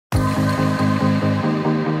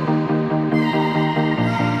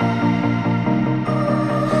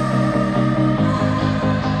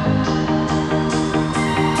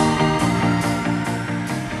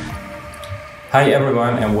Hi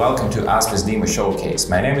everyone and welcome to ASPIS Demo Showcase.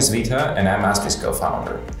 My name is Vita and I'm ASPIS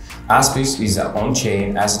co-founder. ASPIS is an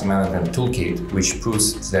on-chain asset management toolkit which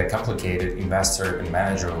puts the complicated investor and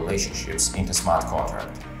manager relationships into smart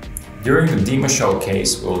contract. During the Demo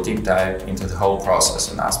Showcase, we'll deep dive into the whole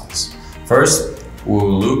process in ASPIS. First, we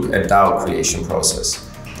will look at DAO creation process.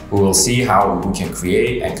 We will see how we can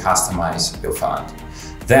create and customize your fund.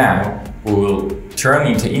 Then, we will turn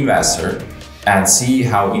into investor and see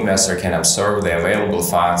how investor can observe the available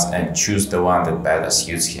funds and choose the one that better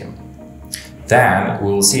suits him. Then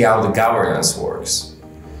we will see how the governance works.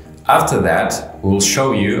 After that, we will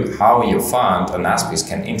show you how your fund on ASPIS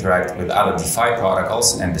can interact with other DeFi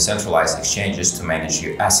protocols and decentralized exchanges to manage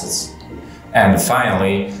your assets. And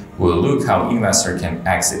finally, we'll look how investor can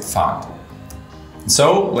exit fund.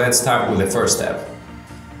 So let's start with the first step.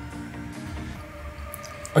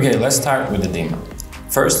 Okay, let's start with the demo.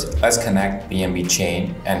 First, let's connect BNB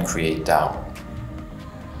chain and create DAO.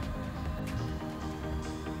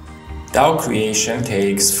 DAO creation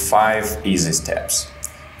takes 5 easy steps.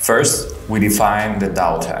 First, we define the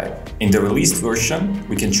DAO type. In the released version,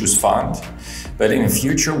 we can choose fund, but in the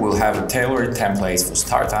future we'll have tailored templates for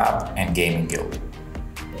startup and gaming guild.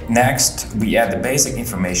 Next, we add the basic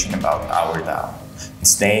information about our DAO.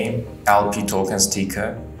 Its name, LP token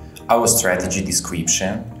sticker, our strategy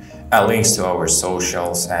description, and links to our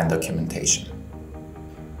socials and documentation.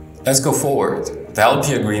 Let's go forward. The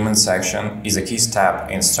LP agreement section is a key step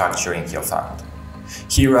in structuring your fund.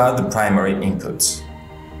 Here are the primary inputs.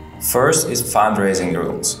 First is fundraising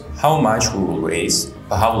rules. How much we will raise,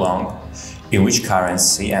 for how long, in which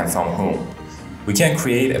currency and from whom. We can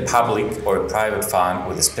create a public or a private fund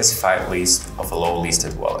with a specified list of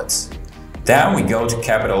low-listed wallets. Then we go to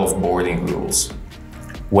capital offboarding rules.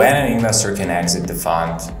 When an investor can exit the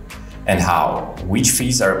fund, and how, which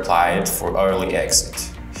fees are applied for early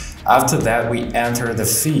exit. After that, we enter the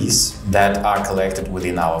fees that are collected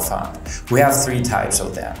within our fund. We have 3 types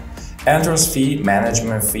of them: entrance fee,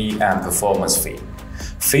 management fee, and performance fee.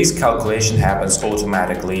 Fees calculation happens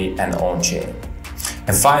automatically and on-chain.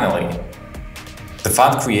 And finally, the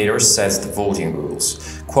fund creator sets the voting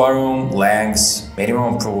rules: quorum, length,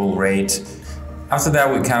 minimum approval rate. After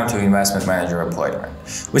that, we come to investment manager appointment.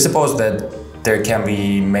 We suppose that there can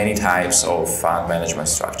be many types of fund management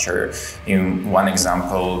structure. In one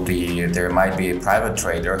example, there might be a private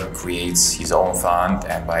trader who creates his own fund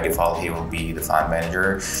and by default he will be the fund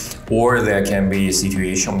manager. Or there can be a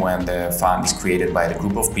situation when the fund is created by the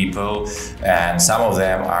group of people and some of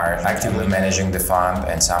them are actively managing the fund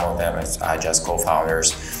and some of them are just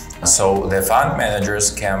co-founders. So the fund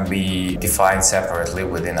managers can be defined separately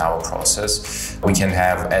within our process. We can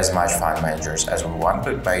have as much fund managers as we want,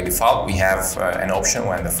 but by default we have an option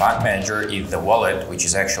when the fund manager is the wallet which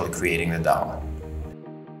is actually creating the DAO.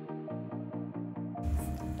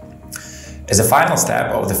 As a final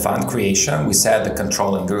step of the fund creation, we set the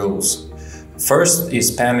controlling rules. First is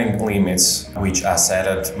spending limits, which are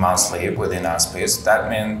set monthly within ASPIS. That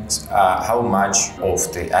means how much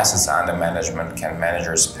of the assets under management can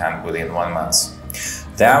managers spend within 1 month.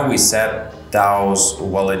 Then we set DAO's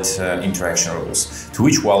wallet interaction rules. To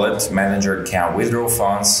which wallet manager can withdraw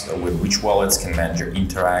funds, with which wallets can manager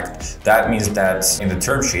interact. That means that in the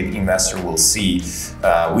term sheet, investor will see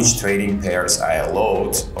which trading pairs are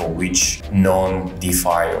allowed or which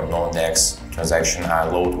non-DeFi or non-DEX transactions are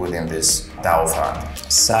allowed within this DAO fund.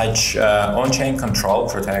 Such on-chain control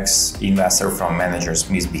protects investor from managers'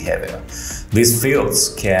 misbehavior. These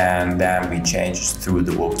fields can then be changed through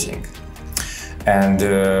the voting. And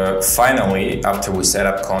finally, after we set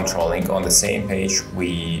up controlling, on the same page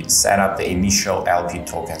we set up the initial LP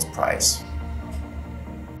tokens price.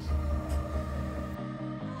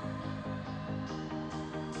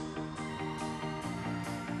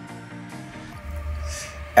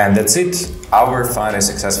 And that's it, our fund is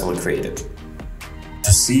successfully created.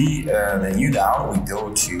 To see the new DAO, we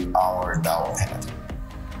go to our DAO pad.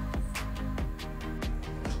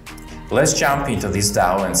 Let's jump into this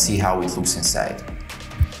DAO and see how it looks inside.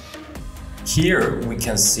 Here we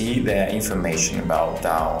can see the information about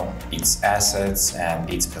DAO, its assets and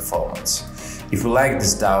its performance. If we like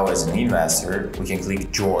this DAO as an investor, we can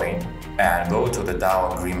click Join and go to the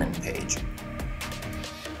DAO Agreement Page.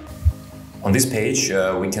 On this page,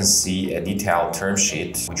 we can see a detailed term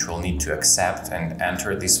sheet which we'll need to accept and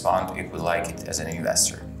enter this fund if we like it as an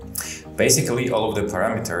investor. Basically, all of the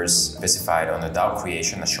parameters specified on the DAO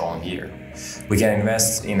creation are shown here. We can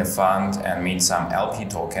invest in a fund and mint some LP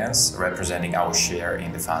tokens representing our share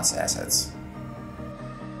in the fund's assets.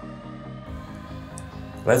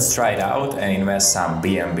 Let's try it out and invest some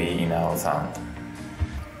BNB in our fund.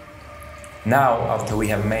 Now, after we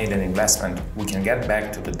have made an investment, we can get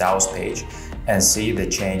back to the DAO's page and see the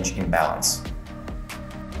change in balance.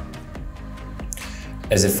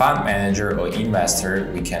 As a fund manager or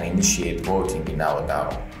investor, we can initiate voting in our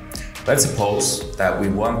DAO. Let's suppose that we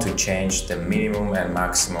want to change the minimum and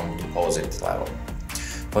maximum deposit level.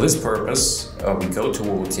 For this purpose, we go to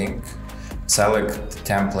voting, select the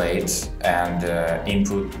template and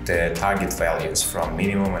input the target values from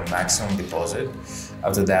minimum and maximum deposit.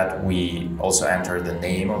 After that, we also enter the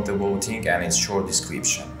name of the voting and its short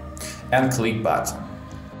description, and click button.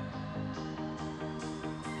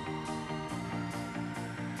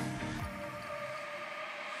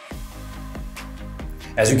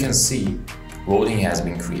 As you can see, voting has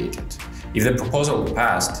been created. If the proposal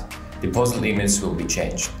passed, deposit limits will be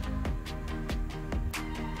changed.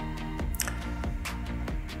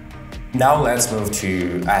 Now let's move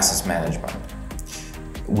to assets management.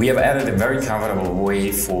 We have added a very comfortable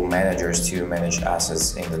way for managers to manage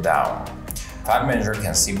assets in the DAO. Fund manager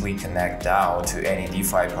can simply connect DAO to any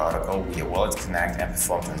DeFi protocol via Wallet Connect and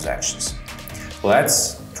perform transactions.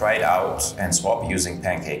 Let's try it out and swap using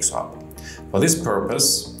PancakeSwap. For this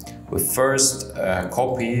purpose, we first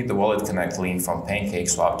copy the Wallet Connect link from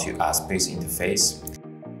PancakeSwap to ASPIS interface.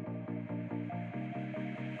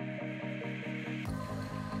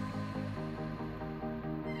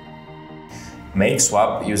 Make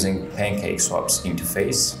swap using PancakeSwap's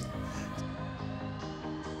interface.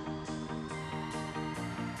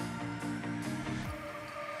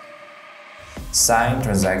 Sign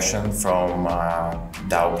transaction from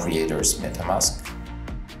DAO creator's MetaMask.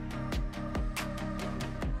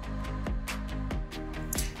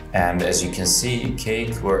 And as you can see,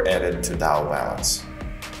 cake were added to DAO balance.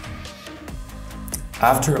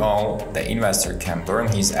 After all, the investor can burn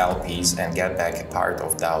his LPs and get back a part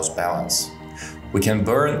of DAO's balance. We can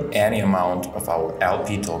burn any amount of our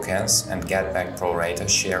LP tokens and get back pro rata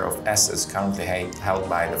share of assets currently held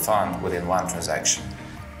by the fund within one transaction.